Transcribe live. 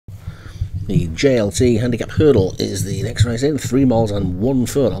The JLT Handicap Hurdle is the next race in, 3 miles and 1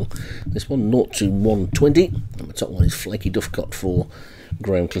 furlong. This one 0 to 120, and the top one is Flaky Duffcott for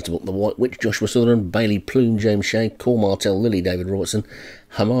Graham Clutterbuck, the White Witch, Joshua Sutherland, Bailey Plume, James Shea, Cor Martell, Lily, David Robertson,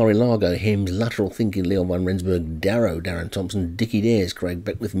 Hamari Largo, Hims, Lateral Thinking, Leon Van Rensburg, Darrow, Darren Thompson, Dickie Dares, Craig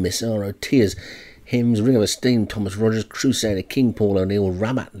Beckwith, Missaro, Tears, Hims, Ring of Esteem, Thomas Rogers, Crusader King, Paul O'Neill,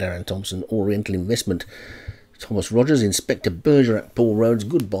 Rabat, Darren Thompson, Oriental Investment, Thomas Rogers, Inspector Bergerac, Paul Rhodes,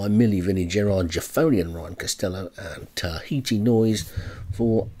 Goodbye Millie, Vinnie Gerard, Japhonian, Ryan Costello, and Tahiti Noise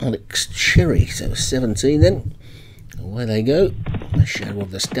for Alex Cherry. So 17 then. Away they go. The shadow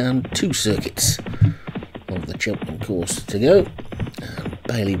of the stand. 2 circuits of the Cheltenham course to go. And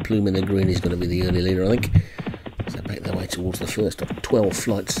Bailey Plume in the green is going to be the early leader, I think. So make their way towards the first of 12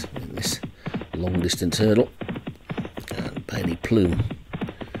 flights in this long distance hurdle. And Bailey Plume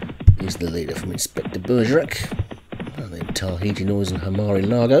is the leader from Inspector Bergerac, and then Tahiti Noise and Hamari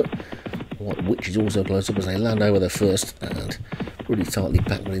Largo. White Witch is also close up as they land over the first, and pretty tightly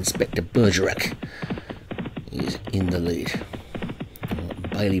packed with Inspector Bergerac is in the lead.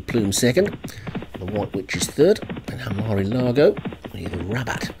 Bailey Plume second, the White Witch is third, and Hamari Largo with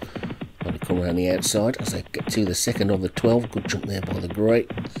Rabat trying to come around the outside as they get to the second of the 12. Good jump there by the grey.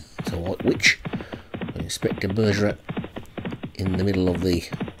 So White Witch, and Inspector Bergerac in the middle of the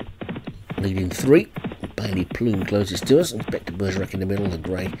leading 3. Bailey Plume closest to us, Inspector Bergerac in the middle, the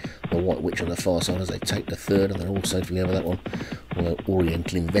grey, the White Witch on the far side as they take the third, and they're all safely over that one. Well,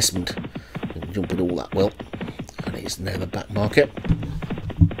 Oriental Investment jumping all that well, and it's now the back market.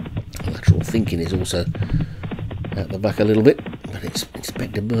 Lateral Thinking is also out the back a little bit, but it's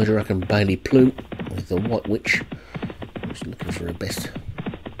Inspector Bergerac and Bailey Plume with the White Witch just looking for a best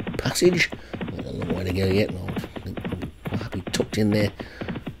passage. Not a long way to go yet, and I think I'm quite happy tucked in there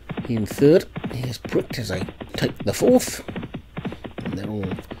in third. Here's Pricked as they take the fourth, and they're all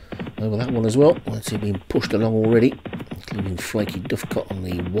over that one as well. Let's see, being pushed along already, including Flaky Duffcott on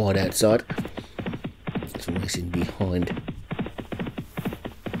the wide outside. It's racing behind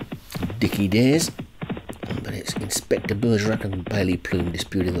Dickie Dares, but it's Inspector Bergerac and Bailey Plume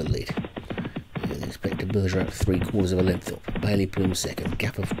disputing the lead. Inspector Bergerac 3/4 of a length up, Bailey Plume second,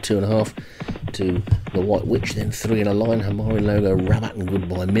 gap of 2.5 to the White Witch, then 3 in a line, Hamari Logo, Rabat and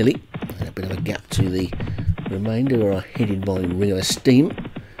Goodbye Millie, and a bit of a gap to the remainder who are headed by Ring of Esteem.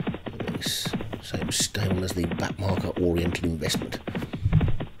 Same stable as the back marker Oriental Investment.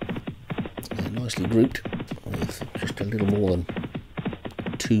 They're nicely grouped with just a little more than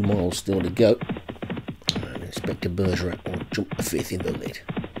 2 miles still to go, and Inspector Bergerac will jump the 5th in the lead.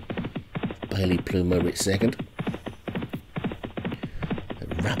 Bailey Plume over at second.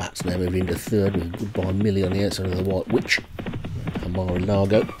 Rabat's now moving into third with Goodbye Millie on the outside of the White Witch. Hamari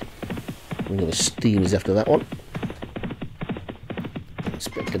Largo. Ring of Esteem is after that one.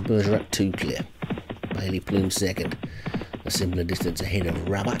 Inspector Bergerac 2 clear. Bailey Plume second. A similar distance ahead of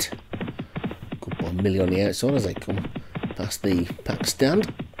Rabat. Goodbye Millie on the outside as they come past the pack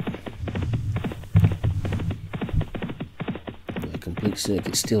stand. A complete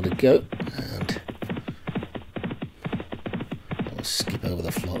circuit still to go, and I'll skip over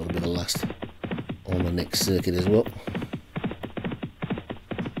the flight, it'll be the last on the next circuit as well.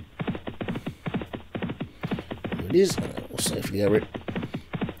 There it is, and we'll safely over it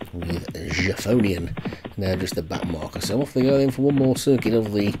with Japhonian, now just the back marker. So off they go then for one more circuit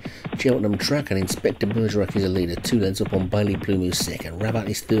of the Cheltenham track, and Inspector Bergerac is a leader, 2 lengths up on Bailey Plume who's second, Rabat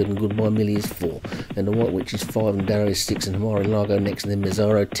is third, and Goodbye Millie is 4, and the White Witch is 5, and Darrow is 6, and Hamari Largo next, and then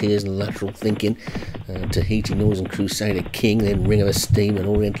Missaro, Tears and Lateral Thinking, Tahiti Noise and Crusader King, then Ring of Esteem and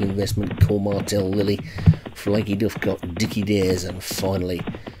Oriental Investment, Cor Martell, Lily, Flaky Duffcott, Dickie Dares, and finally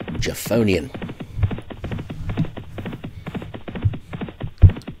Japhonian.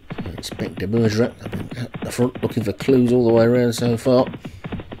 Inspector Bergerac, I've been at the front looking for clues all the way around so far.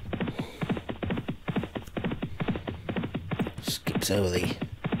 Skips over the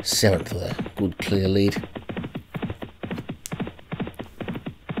 7th with a good clear lead.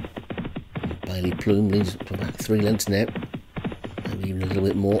 And Bailey Plume leads up to about 3 lengths now, maybe even a little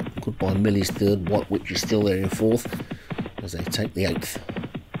bit more. Goodbye Millie's third, White Witch is still there in 4th as they take the 8th.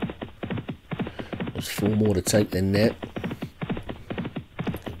 There's 4 more to take then now.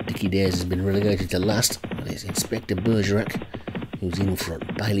 Dickie Dares has been relegated to last, but it's Inspector Bergerac who's in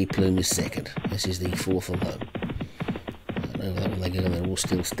front. Bailey Plume is second. This is the 4th from home. And over that one they go, they're all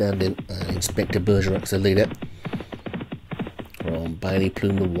still standing. Inspector Bergerac's the leader from Bailey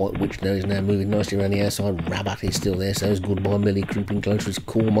Plume, the White Witch now is now moving nicely around the outside. Rabat is still there, so is Goodbye Millie creeping closer. It's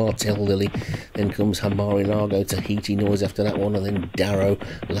Cool Martel Lily. Then comes Hamari Largo, Tahiti Noise after that one, and then Darrow.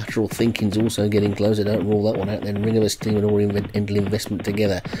 Lateral Thinking's also getting closer, don't rule that one out. Then Ring of Esteem and Oriental Investment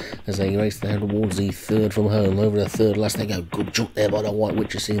together as they race down towards the third from home. Over the third last they go. Good jump there by the White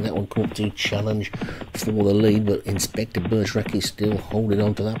Witch. You're seeing that one come up to challenge for the lead, but Inspector Bergerac is still holding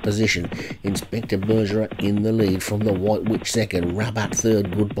on to that position. Inspector Bergerac in the lead from the White Witch second. Rabat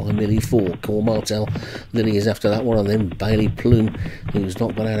third. Goodbye Millie fourth. Cor Martel Lily is after that one, and then Bailey Plume, who's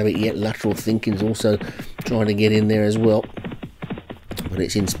not got out of it yet. Lateral Thinking's also trying to get in there as well, but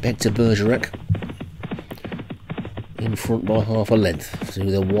it's Inspector Bergerac in front by half a length to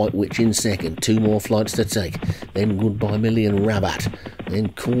the White Witch in second. Two more flights to take. Then Goodbye Millie and Rabat. Then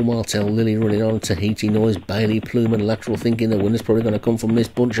Cool Martel Lily running on. Tahiti Noise, Bailey Plume and Lateral Thinking. The winner's probably going to come from this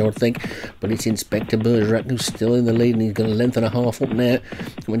bunch, I would think. But it's Inspector Bergerac who's still in the lead, and he's got a length and a half up now.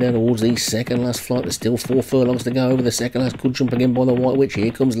 Coming down towards the second last flight. There's still 4 furlongs to go over the second last. Good jump again by the White Witch.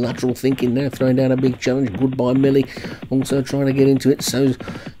 Here comes Lateral Thinking now, throwing down a big challenge. Goodbye Millie also trying to get into it. So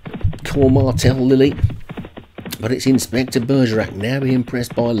Cool Martel Lily. But it's Inspector Bergerac now being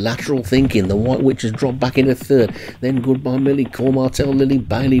pressed by Lateral Thinking. The White Witch has dropped back into third. Then Goodbye Millie, Cor Martel Lily,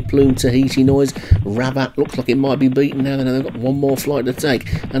 Bailey Plume, Tahiti Noise. Rabat looks like it might be beaten now. They've got one more flight to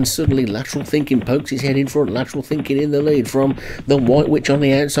take. And suddenly Lateral Thinking pokes his head in front. Lateral Thinking in the lead from the White Witch on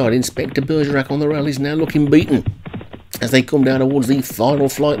the outside. Inspector Bergerac on the rail is now looking beaten. As they come down towards the final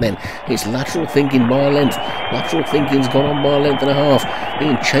flight then, it's Lateral Thinking by a length. Lateral Thinking's gone on by a length and a half.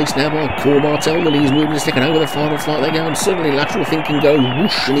 Being chased now by Cor Martel Lily. He's moving a second over the final flight they go, and suddenly Lateral Thinking goes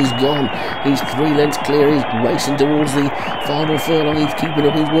whoosh and he's gone. He's 3 lengths clear. He's racing towards the final furlong. He's keeping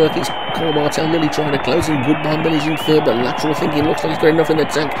up his work. It's Cor Martel Lily trying to close him. Goodbye Millie's in third, but Lateral Thinking looks like he's got enough in the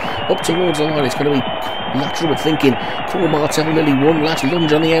tank. Up towards the line, it's going to be Lateral Thinking. Cor Martel Lily, one last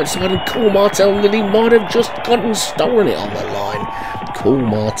lunge on the outside, and Cor Martel Lily might have just gotten stolen it on the line. Cor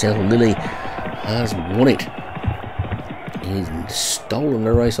Martel Lily has won it. He's stolen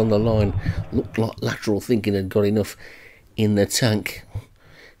the race on the line. Looked like Lateral Thinking had got enough in the tank.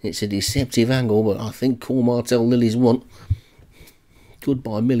 It's a deceptive angle, but I think Cor Martel Lily's won.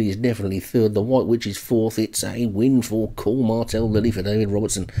 Goodbye Millie is definitely third. The White Witch is fourth. It's a win for Cor Martel Lily for David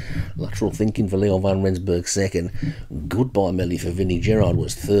Robertson. Lateral Thinking for Leon van Rensburg second. Goodbye Millie for Vinnie Gerard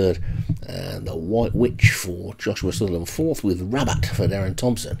was third. And the White Witch for Joshua Sutherland fourth, with Rabat for Darren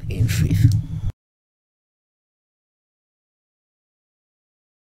Thompson in fifth.